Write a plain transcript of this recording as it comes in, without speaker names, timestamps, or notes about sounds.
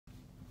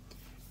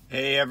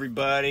Hey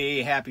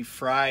everybody, happy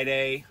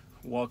Friday.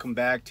 Welcome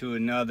back to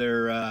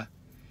another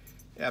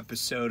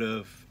episode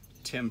of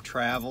Tim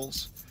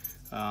Travels.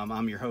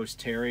 I'm your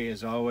host Terry,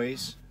 as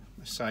always.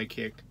 My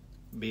sidekick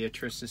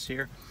Beatrice is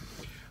here.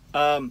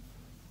 Want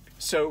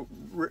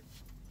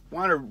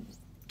to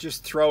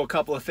just throw a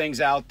couple of things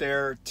out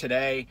there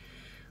today.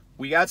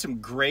 We got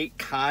some great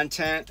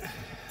content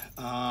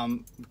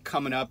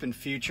coming up in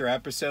future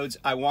episodes.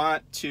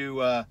 We're going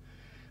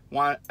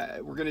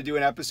to do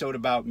an episode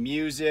about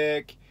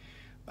music.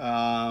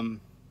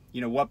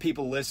 What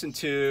people listen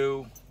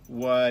to,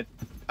 what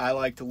I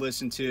like to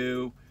listen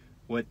to,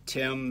 what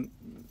Tim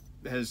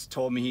has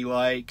told me he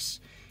likes,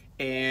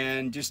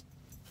 and just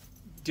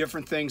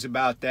different things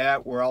about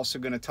that. We're also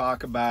going to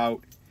talk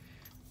about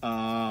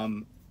how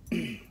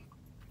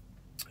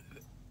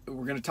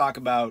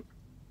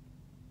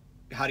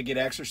to get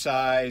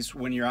exercise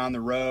when you're on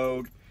the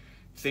road.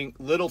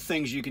 Little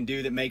things you can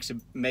do that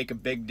make a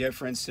big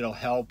difference. It'll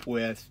help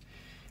with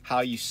how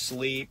you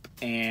sleep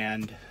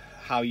and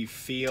how you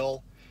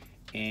feel,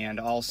 and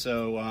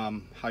also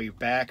how your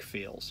back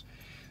feels.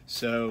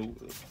 So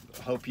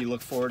hope you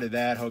look forward to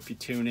that. Hope you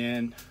tune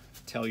in,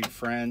 tell your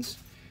friends.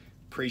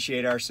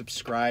 Appreciate our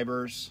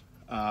subscribers.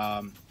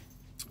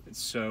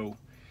 So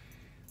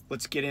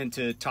let's get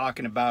into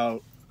talking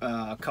about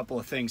a couple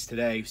of things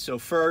today. So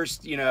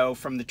first,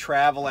 from the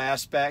travel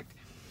aspect,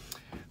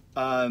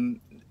 a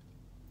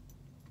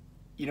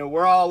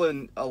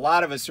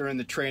lot of us are in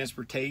the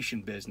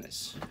transportation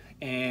business,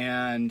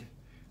 and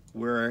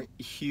we're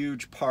a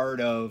huge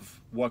part of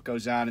what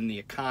goes on in the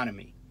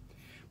economy.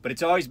 But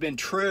it's always been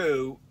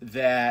true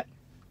that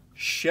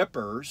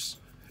shippers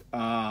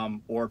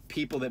or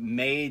people that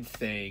made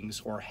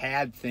things or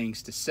had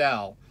things to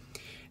sell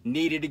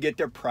needed to get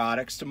their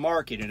products to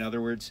market. In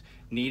other words,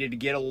 needed to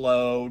get a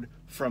load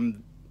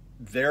from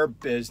their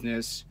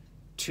business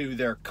to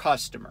their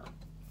customer.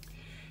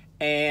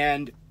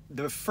 And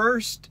the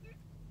first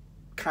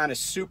kind of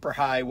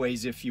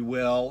superhighways, if you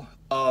will,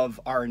 of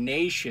our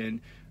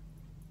nation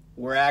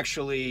were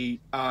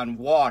actually on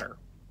water.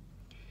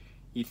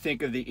 You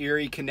think of the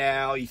Erie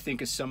Canal, you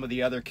think of some of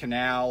the other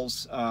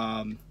canals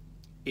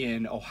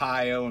in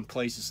Ohio and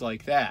places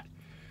like that.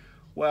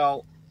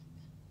 Well,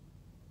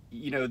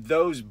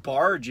 those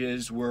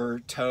barges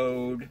were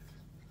towed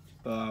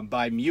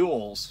by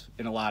mules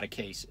in a lot of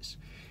cases.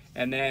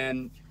 And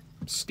then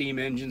steam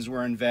engines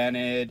were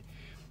invented,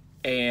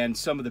 and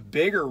some of the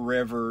bigger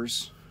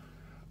rivers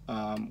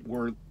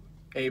were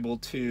able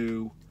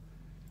to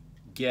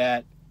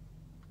get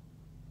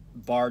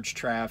barge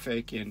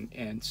traffic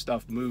and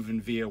stuff moving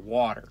via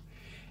water.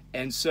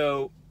 And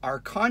so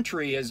our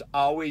country has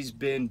always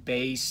been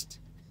based,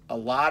 a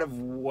lot of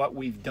what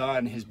we've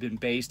done has been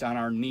based on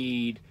our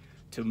need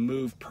to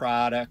move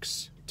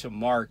products to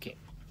market.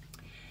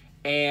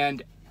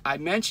 And I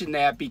mention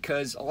that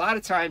because a lot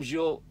of times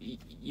you'll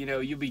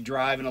be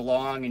driving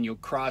along and you'll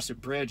cross a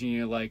bridge and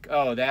you're like,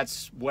 oh,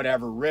 that's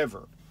whatever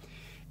river.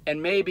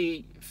 And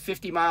maybe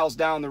 50 miles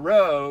down the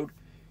road,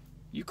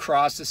 you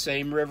cross the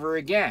same river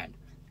again.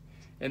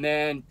 And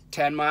then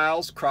 10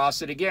 miles,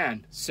 cross it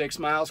again. 6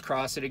 miles,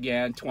 cross it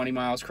again. 20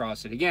 miles,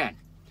 cross it again.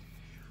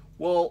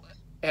 Well,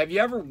 have you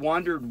ever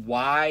wondered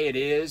why it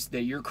is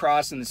that you're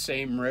crossing the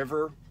same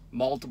river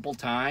multiple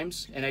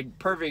times? And a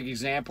perfect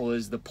example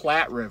is the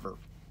Platte River,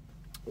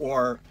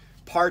 or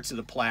parts of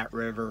the Platte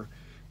River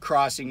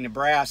crossing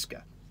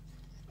Nebraska.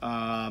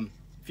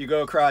 If you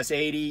go across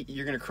 80,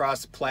 you're going to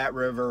cross the Platte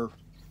River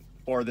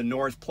or the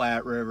North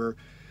Platte River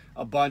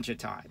a bunch of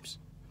times.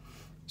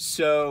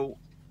 So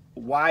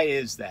why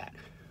is that?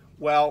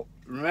 Well,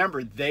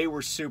 remember, they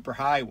were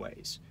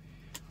superhighways.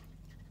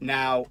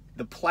 Now,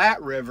 the Platte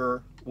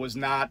River was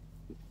not,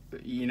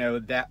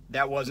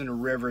 that wasn't a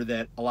river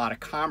that a lot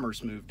of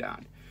commerce moved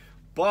on.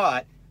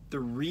 But the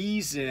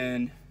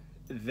reason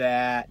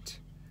that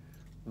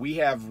we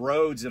have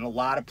roads in a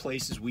lot of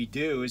places we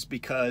do is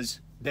because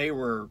they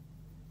were,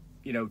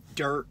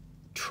 dirt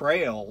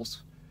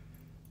trails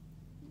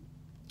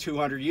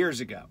 200 years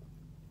ago.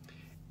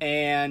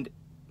 And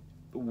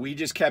we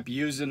just kept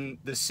using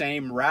the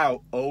same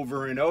route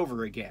over and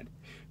over again.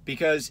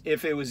 Because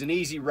if it was an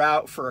easy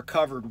route for a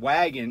covered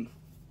wagon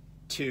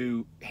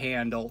to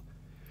handle,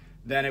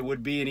 then it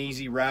would be an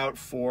easy route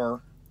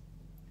for,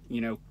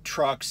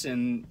 trucks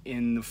in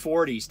the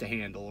 40s to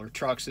handle, or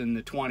trucks in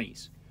the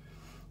 20s.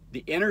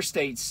 The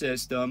interstate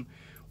system,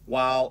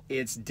 while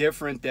it's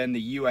different than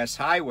the U.S.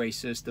 highway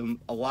system,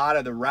 a lot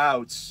of the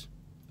routes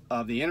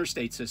of the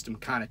interstate system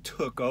kind of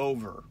took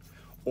over,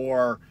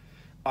 or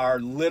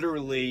are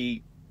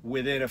literally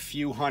within a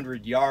few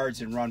hundred yards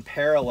and run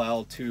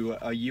parallel to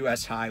a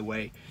U.S.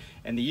 highway.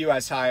 And the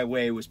U.S.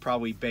 highway was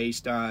probably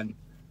based on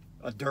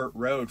a dirt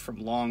road from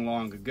long,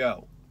 long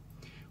ago.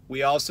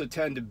 We also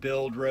tend to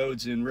build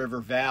roads in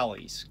river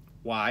valleys.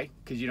 Why?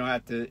 Because you don't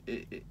have to,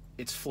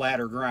 it's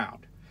flatter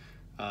ground.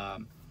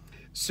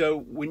 So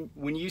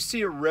when you see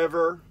a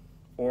river,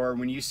 or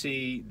when you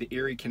see the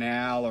Erie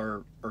Canal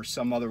or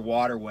some other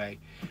waterway,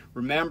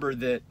 remember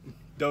that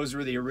those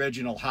were the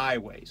original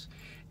highways.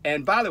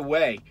 And by the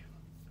way,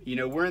 You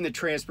know, we're in the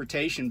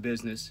transportation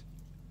business.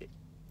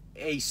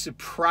 A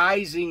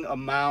surprising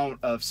amount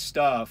of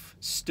stuff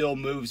still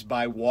moves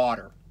by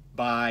water,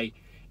 by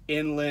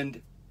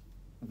inland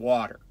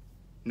water.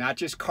 Not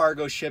just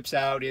cargo ships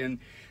out in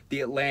the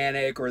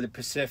Atlantic or the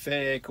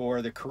Pacific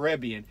or the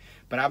Caribbean,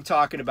 but I'm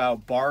talking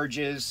about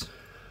barges,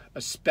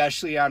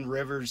 especially on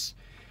rivers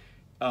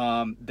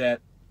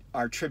that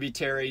are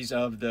tributaries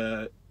of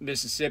the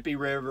Mississippi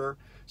River.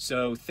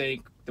 So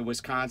think the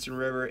Wisconsin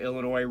River,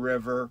 Illinois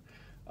River,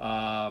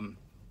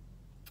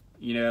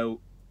 you know,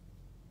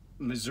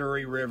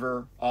 Missouri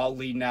River, all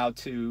leading out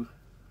to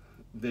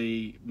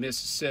the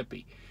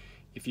Mississippi.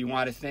 If you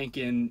want to think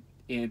in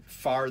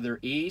farther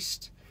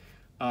east,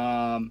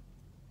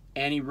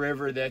 any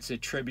river that's a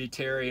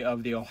tributary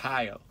of the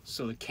Ohio.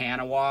 So the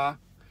Kanawha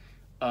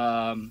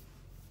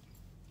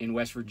in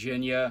West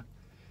Virginia,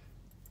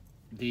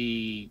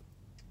 the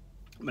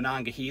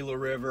Monongahela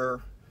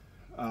River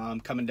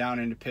coming down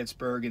into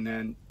Pittsburgh and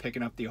then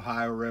picking up the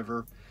Ohio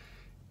River,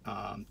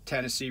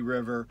 Tennessee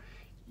River,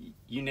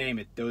 you name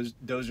it.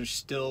 Those are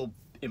still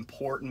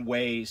important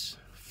ways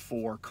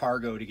for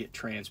cargo to get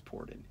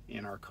transported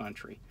in our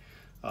country.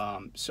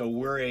 So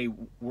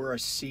we're a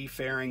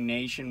seafaring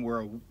nation.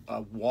 We're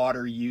a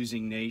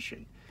water-using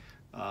nation,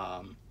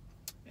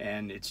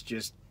 and it's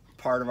just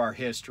part of our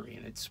history,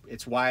 and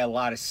it's why a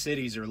lot of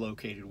cities are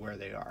located where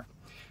they are.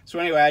 So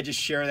anyway, I just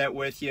share that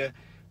with you.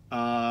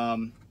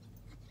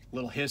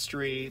 Little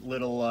history,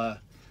 little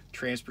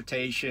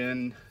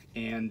transportation,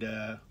 and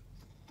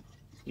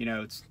you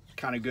know, it's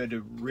kind of good to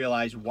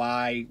realize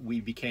why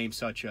we became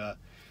such a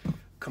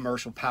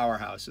commercial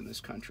powerhouse in this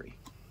country.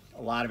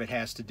 A lot of it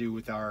has to do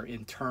with our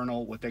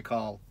internal, what they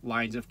call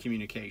lines of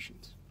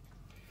communications.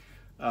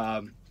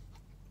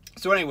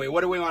 So anyway,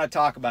 what do we want to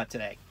talk about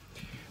today?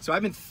 So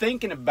I've been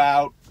thinking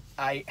about,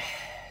 I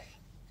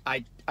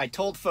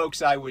told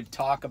folks I would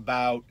talk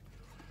about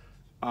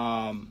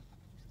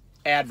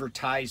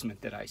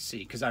advertisement that I see,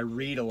 because I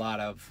read a lot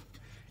of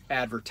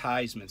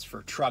advertisements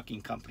for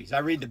trucking companies. I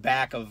read the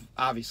back of,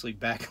 obviously,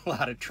 back a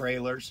lot of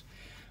trailers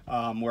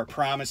where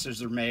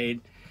promises are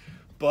made.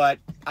 But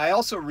I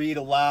also read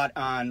a lot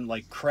on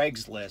like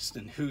Craigslist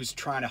and who's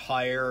trying to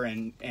hire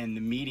and the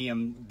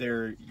medium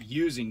they're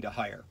using to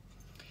hire.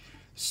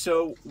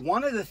 So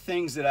one of the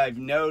things that I've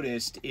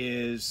noticed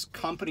is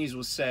companies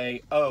will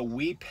say, oh,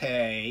 we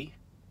pay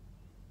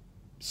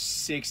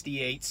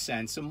 68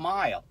 cents a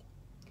mile.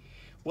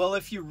 Well,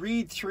 if you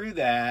read through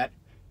that,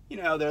 you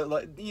know,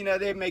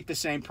 they make the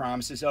same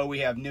promises. Oh, we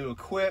have new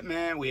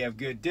equipment, we have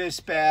good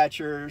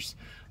dispatchers,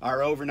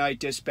 our overnight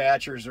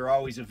dispatchers are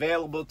always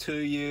available to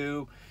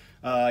you,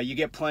 you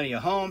get plenty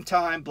of home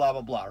time, blah,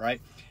 blah, blah, right?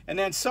 And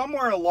then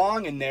somewhere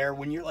along in there,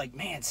 when you're like,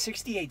 man,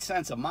 68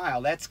 cents a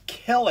mile, that's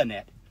killing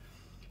it,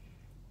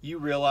 you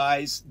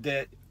realize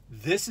that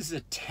this is a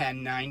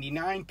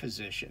 1099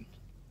 position.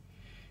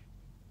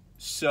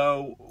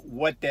 So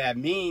what that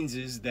means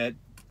is that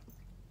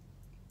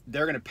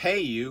they're going to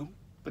pay you,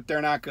 but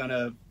they're not going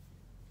to,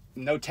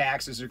 no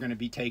taxes are going to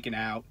be taken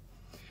out.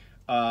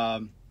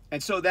 And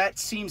so that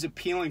seems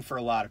appealing for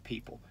a lot of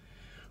people.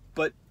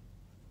 But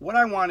what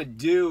I want to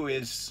do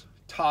is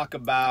talk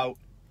about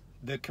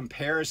the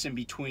comparison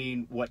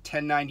between what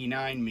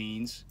 1099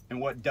 means and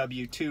what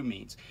W-2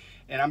 means.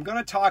 And I'm going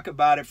to talk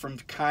about it from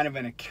kind of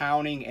an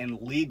accounting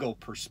and legal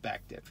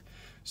perspective.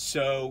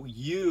 So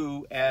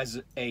you,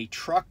 as a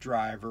truck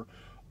driver,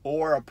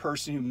 or a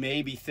person who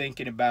may be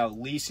thinking about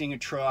leasing a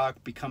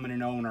truck, becoming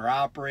an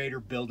owner-operator,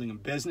 building a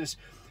business,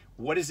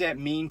 what does that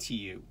mean to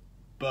you,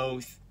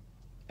 both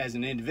as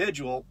an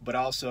individual, but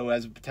also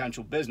as a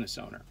potential business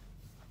owner?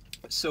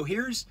 So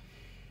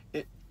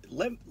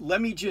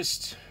let me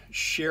just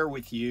share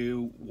with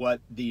you what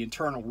the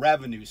Internal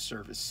Revenue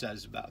Service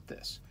says about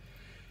this.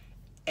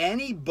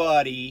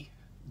 Anybody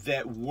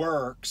that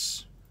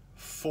works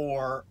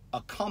for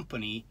a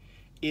company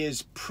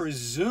is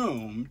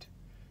presumed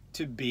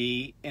to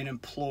be an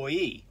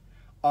employee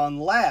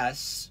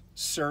unless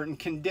certain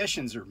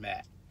conditions are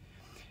met.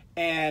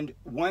 And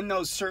when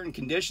those certain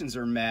conditions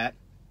are met,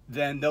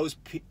 then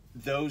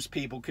those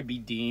people could be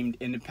deemed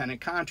independent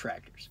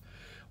contractors.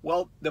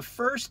 Well, the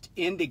first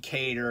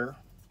indicator,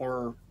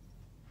 or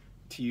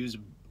to use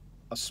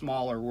a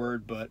smaller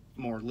word but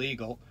more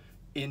legal,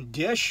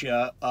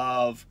 indicia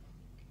of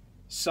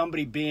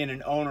somebody being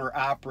an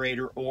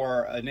owner-operator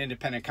or an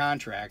independent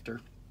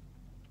contractor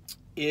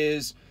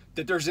is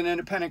that there's an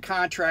independent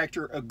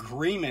contractor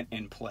agreement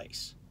in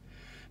place.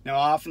 Now,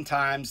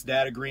 oftentimes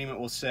that agreement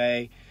will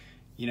say,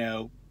 you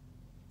know,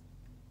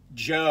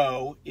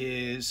 Joe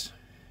is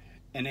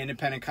an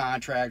independent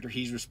contractor.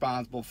 He's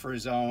responsible for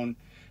his own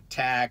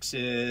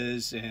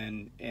taxes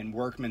and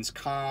workman's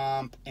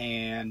comp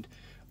and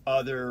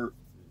other,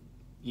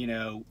 you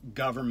know,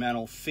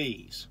 governmental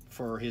fees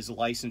for his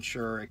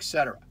licensure,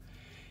 etc.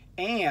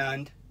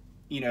 And,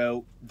 you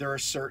know, there are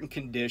certain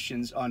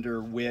conditions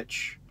under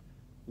which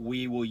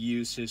we will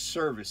use his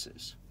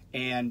services,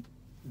 and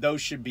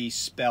those should be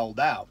spelled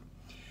out.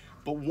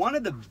 But one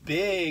of the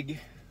big,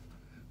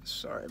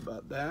 sorry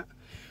about that,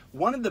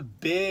 one of the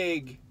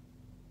big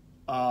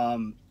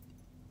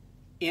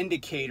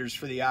indicators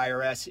for the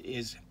IRS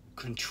is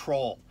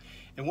control.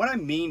 And what I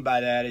mean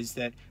by that is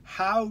that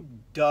how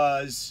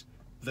does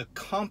the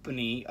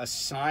company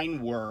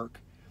assign work,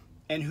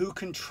 and who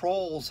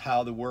controls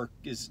how the work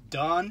is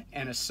done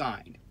and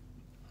assigned?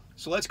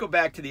 So let's go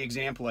back to the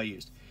example I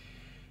used.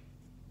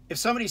 If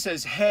somebody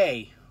says,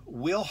 hey,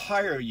 we'll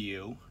hire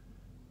you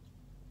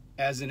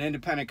as an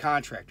independent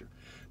contractor,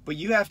 but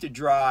you have to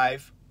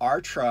drive our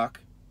truck,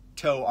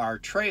 tow our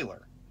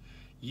trailer.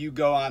 You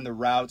go on the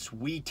routes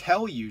we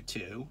tell you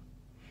to,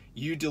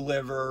 you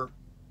deliver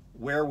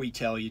where we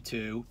tell you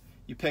to,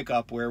 you pick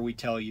up where we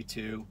tell you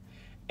to,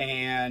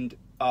 and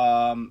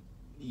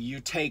you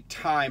take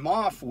time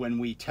off when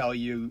we tell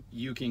you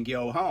you can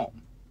go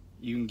home.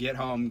 You can get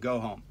home, go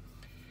home.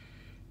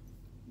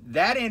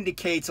 That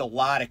indicates a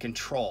lot of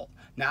control.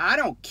 Now, I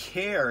don't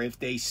care if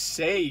they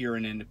say you're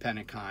an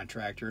independent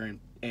contractor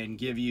and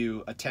give you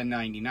a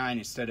 1099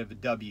 instead of a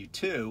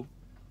W-2.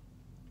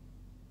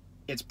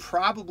 It's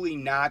probably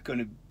not going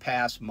to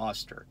pass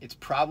muster. It's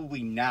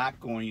probably not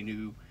going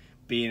to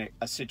be in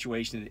a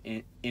situation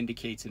that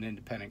indicates an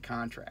independent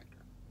contractor.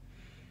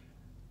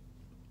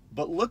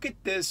 But look at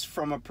this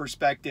from a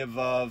perspective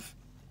of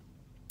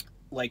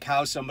like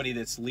how somebody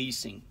that's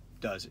leasing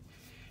does it.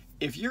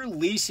 If you're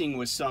leasing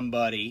with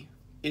somebody,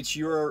 it's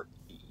your,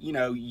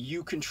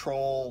 you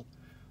control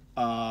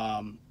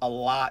a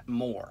lot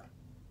more.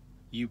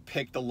 You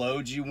pick the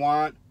loads you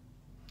want,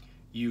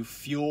 you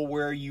fuel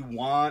where you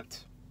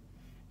want,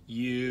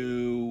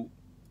 you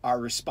are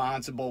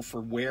responsible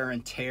for wear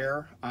and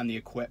tear on the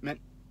equipment.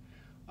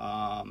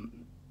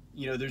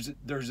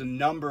 There's a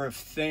number of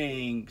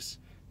things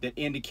that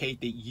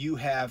indicate that you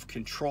have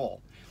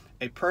control.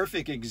 A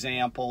perfect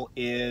example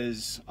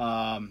is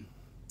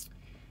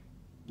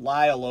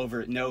Lyle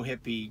over at No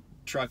Hippie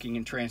Trucking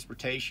and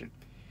Transportation.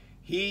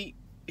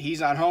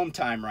 He's on home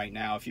time right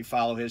now if you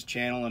follow his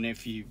channel, and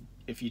if you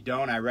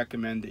don't, I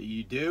recommend that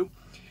you do.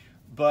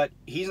 But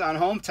he's on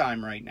home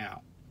time right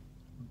now.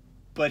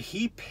 But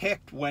he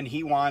picked when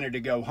he wanted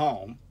to go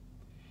home.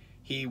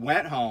 He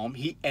went home,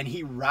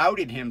 he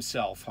routed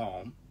himself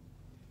home,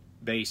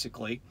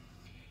 basically.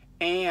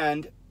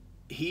 And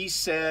he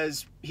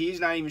says he's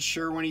not even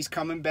sure when he's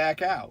coming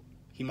back out.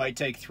 He might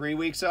take 3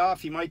 weeks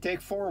off. He might take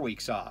 4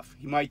 weeks off.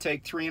 He might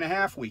take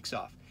 3.5 weeks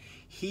off.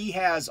 He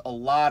has a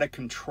lot of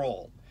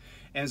control.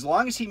 And as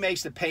long as he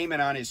makes the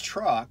payment on his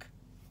truck,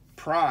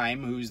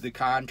 Prime, who's the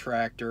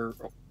contractor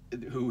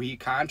who he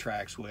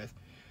contracts with,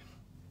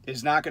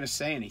 is not going to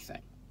say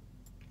anything.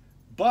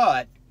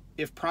 But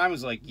if Prime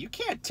was like, you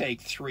can't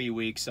take 3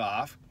 weeks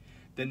off,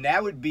 then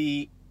that would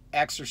be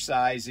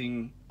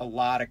exercising a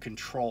lot of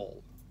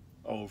control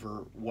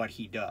over what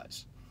he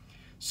does.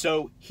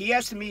 So he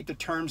has to meet the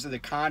terms of the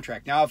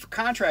contract. Now, if a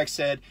contract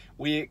said,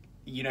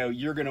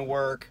 you're going to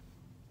work,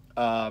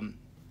 5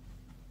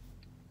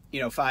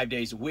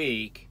 days a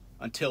week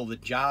until the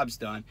job's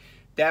done,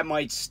 that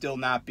might still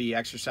not be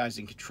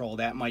exercising control.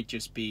 That might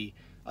just be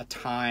a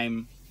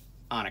time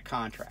on a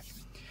contract.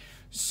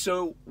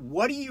 So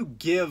what do you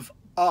give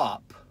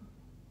up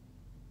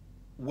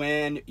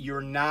when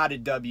you're not a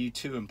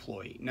W-2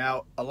 employee?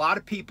 Now, a lot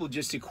of people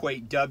just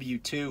equate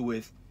W-2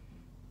 with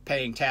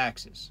paying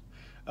taxes.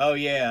 Oh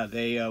yeah,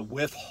 they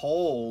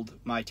withhold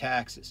my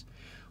taxes.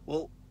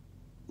 Well,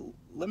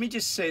 let me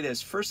just say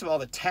this. First of all,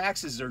 the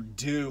taxes are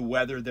due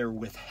whether they're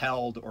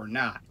withheld or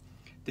not.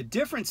 The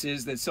difference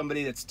is that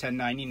somebody that's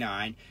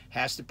 1099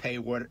 has to pay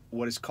what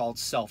is called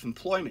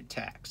self-employment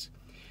tax.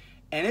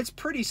 And it's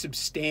pretty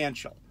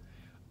substantial.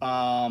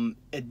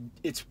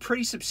 It's a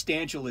pretty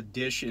substantial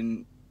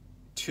addition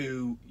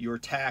to your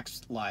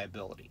tax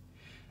liability.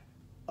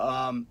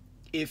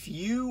 If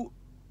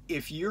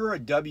you're a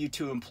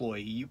W-2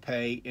 employee, you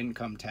pay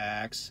income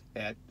tax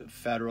at the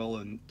federal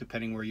and,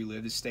 depending where you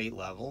live, the state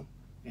level,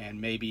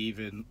 and maybe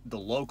even the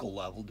local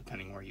level,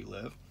 depending where you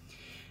live.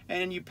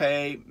 And you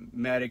pay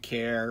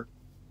Medicare,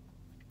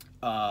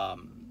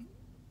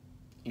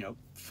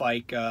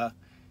 FICA,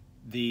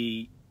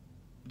 the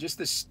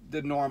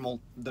normal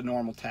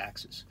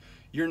taxes.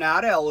 You're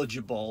not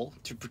eligible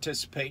to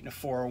participate in a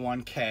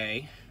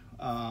 401k,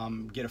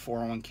 get a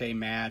 401k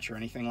match or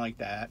anything like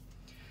that,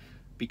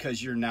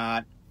 because you're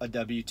not a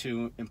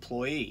W-2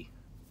 employee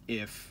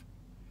if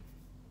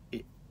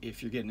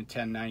you're getting a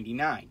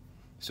 1099.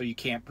 So you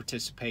can't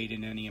participate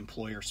in any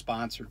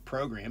employer-sponsored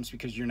programs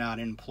because you're not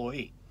an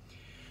employee.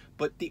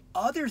 But the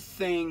other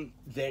thing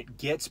that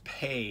gets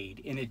paid,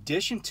 in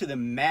addition to the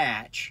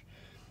match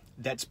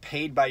that's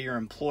paid by your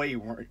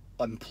employer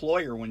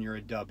when you're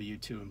a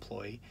W-2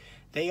 employee,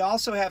 they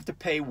also have to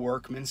pay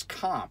workman's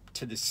comp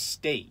to the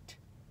state.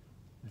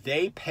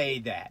 They pay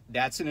that.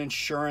 That's an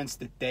insurance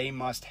that they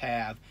must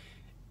have,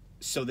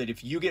 so that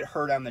if you get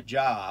hurt on the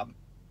job,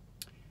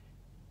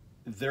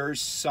 there's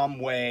some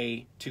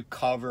way to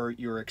cover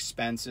your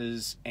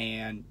expenses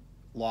and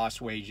lost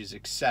wages,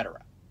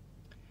 etc.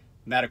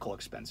 Medical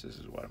expenses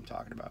is what I'm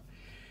talking about.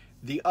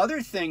 The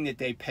other thing that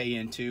they pay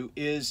into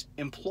is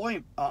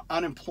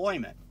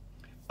unemployment.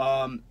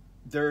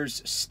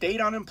 There's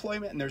state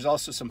unemployment and there's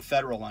also some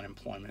federal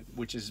unemployment,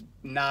 which is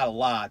not a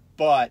lot,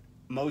 but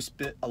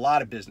a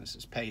lot of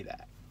businesses pay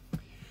that.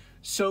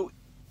 So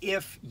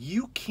if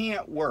you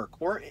can't work,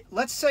 or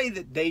let's say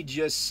that they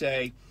just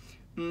say,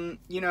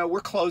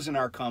 we're closing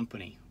our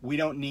company, we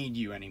don't need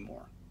you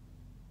anymore.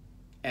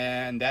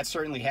 And that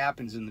certainly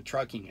happens in the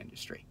trucking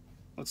industry.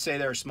 Let's say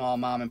they're a small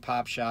mom and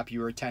pop shop, you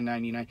were a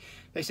 1099.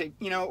 They say,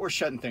 we're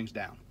shutting things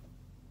down.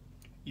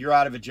 You're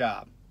out of a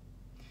job.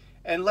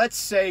 And let's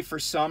say for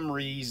some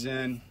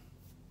reason,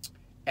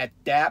 at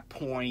that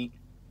point,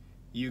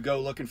 you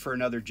go looking for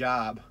another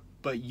job,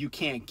 but you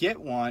can't get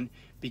one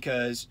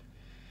because,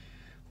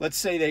 let's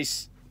say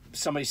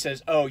somebody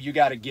says, oh, you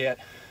got to get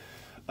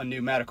a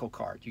new medical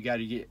card. You got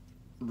to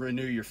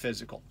renew your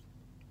physical.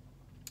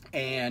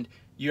 And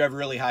you have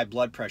really high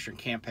blood pressure and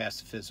can't pass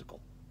the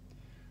physical.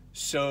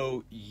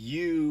 So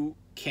you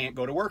can't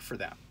go to work for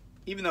them,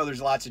 even though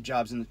there's lots of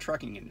jobs in the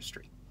trucking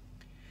industry.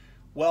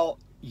 Well,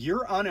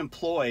 you're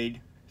unemployed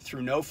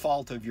through no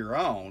fault of your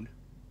own,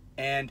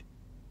 and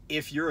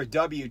if you're a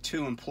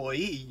W-2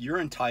 employee, you're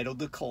entitled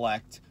to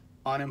collect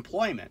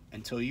unemployment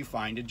until you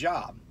find a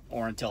job,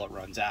 or until it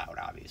runs out,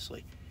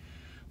 obviously.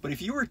 But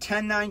if you were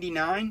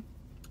 1099,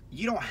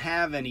 you don't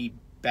have any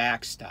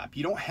backstop.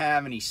 You don't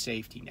have any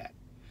safety net.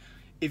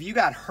 If you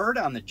got hurt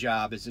on the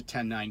job as a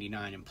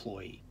 1099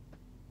 employee,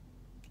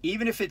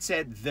 even if it's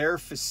at their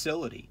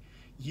facility,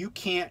 you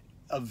can't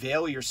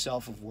avail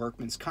yourself of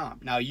workman's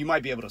comp. Now, you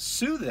might be able to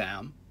sue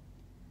them,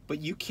 but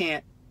you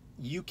can't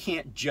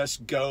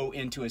just go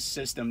into a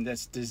system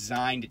that's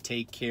designed to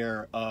take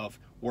care of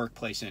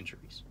workplace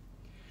injuries.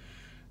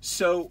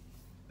 So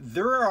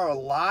there are a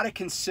lot of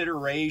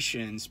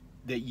considerations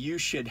that you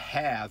should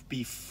have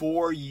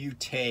before you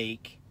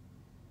take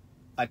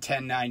a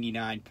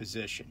 1099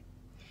 position.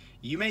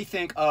 You may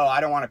think, oh, I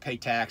don't want to pay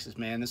taxes,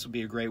 man. This will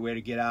be a great way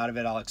to get out of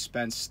it. I'll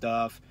expense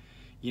stuff.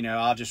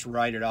 I'll just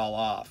write it all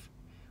off.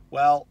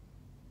 Well,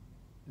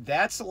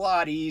 that's a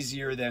lot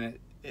easier than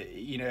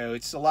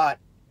it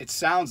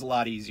sounds a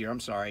lot easier,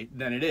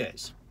 than it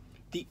is.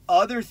 The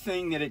other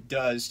thing that it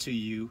does to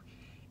you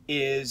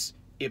is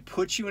it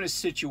puts you in a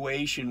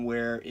situation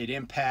where it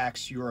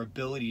impacts your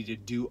ability to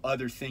do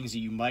other things that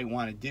you might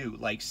want to do,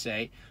 like,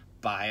 say,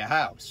 buy a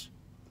house.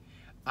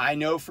 I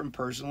know from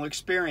personal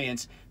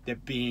experience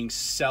that being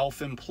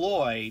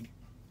self-employed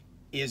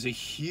is a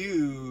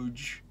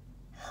huge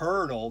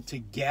hurdle to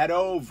get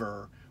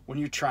over when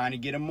you're trying to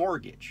get a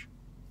mortgage.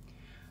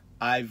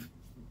 My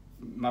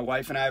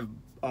wife and I have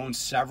owned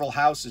several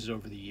houses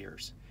over the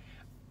years.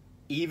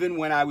 Even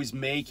when I was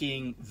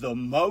making the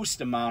most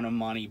amount of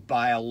money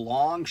by a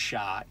long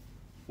shot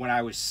when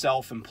I was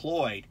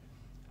self-employed,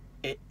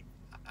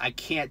 I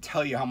can't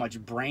tell you how much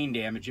brain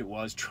damage it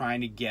was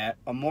trying to get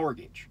a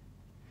mortgage.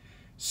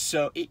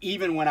 So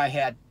even when I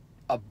had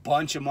a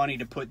bunch of money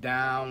to put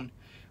down,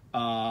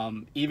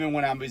 even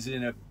when I was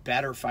in a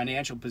better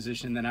financial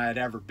position than I had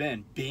ever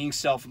been, being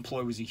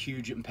self-employed was a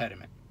huge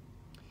impediment.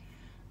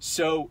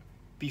 So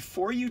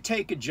before you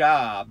take a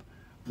job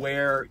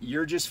where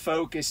you're just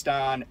focused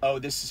on, oh,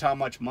 this is how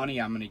much money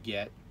I'm going to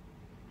get,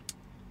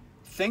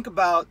 think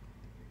about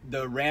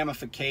the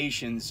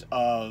ramifications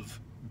of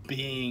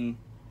being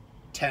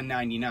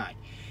 1099.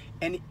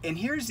 And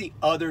here's the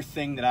other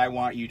thing that I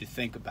want you to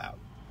think about.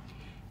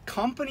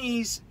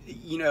 Companies,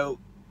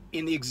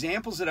 in the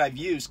examples that I've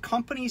used,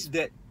 companies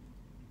that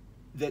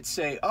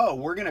say, oh,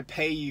 we're going to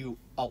pay you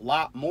a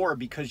lot more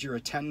because you're a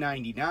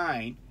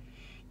 1099,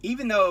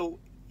 even though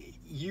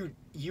you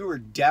are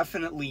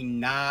definitely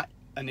not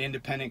an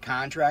independent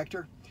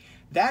contractor,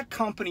 that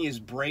company is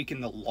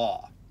breaking the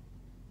law.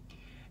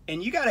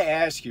 And you got to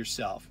ask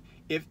yourself,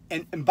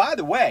 and by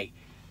the way,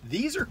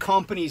 these are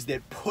companies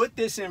that put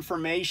this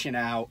information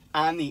out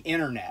on the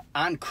internet,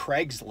 on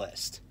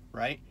Craigslist,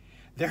 right?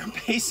 They're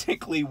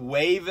basically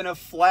waving a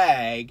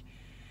flag,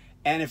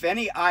 and if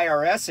any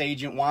IRS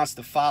agent wants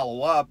to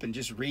follow up and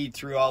just read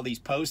through all these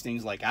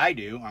postings like I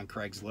do on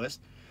Craigslist,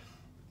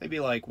 they'd be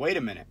like, wait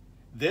a minute,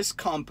 this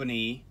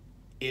company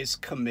is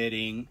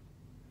committing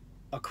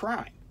a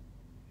crime.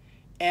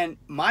 And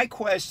my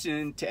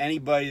question to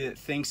anybody that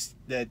thinks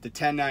that the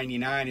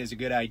 1099 is a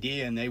good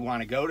idea and they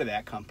want to go to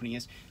that company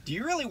is, do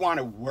you really want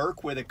to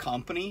work with a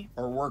company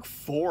or work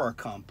for a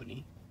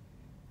company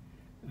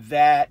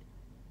that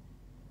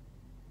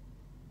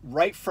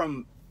right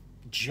from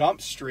Jump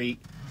Street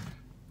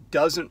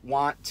doesn't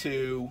want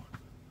to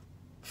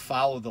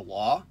follow the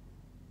law?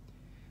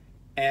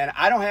 And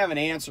I don't have an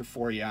answer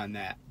for you on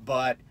that,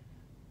 but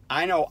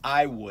I know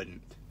I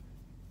wouldn't.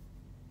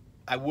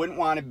 I wouldn't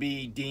want to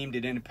be deemed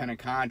an independent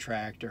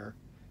contractor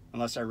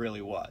unless I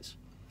really was.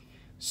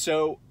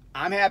 So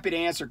I'm happy to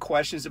answer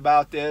questions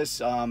about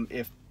this.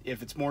 If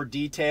it's more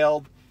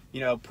detailed,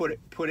 put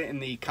it in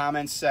the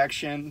comments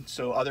section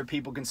so other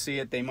people can see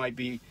it. They might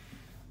be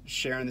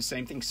sharing the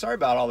same thing. Sorry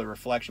about all the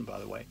reflection, by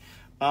the way.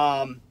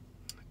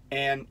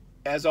 And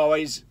as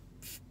always,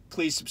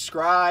 please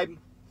subscribe,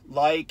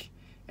 like,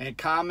 and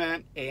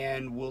comment,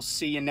 and we'll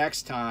see you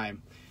next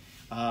time.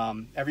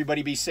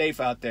 Everybody be safe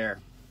out there.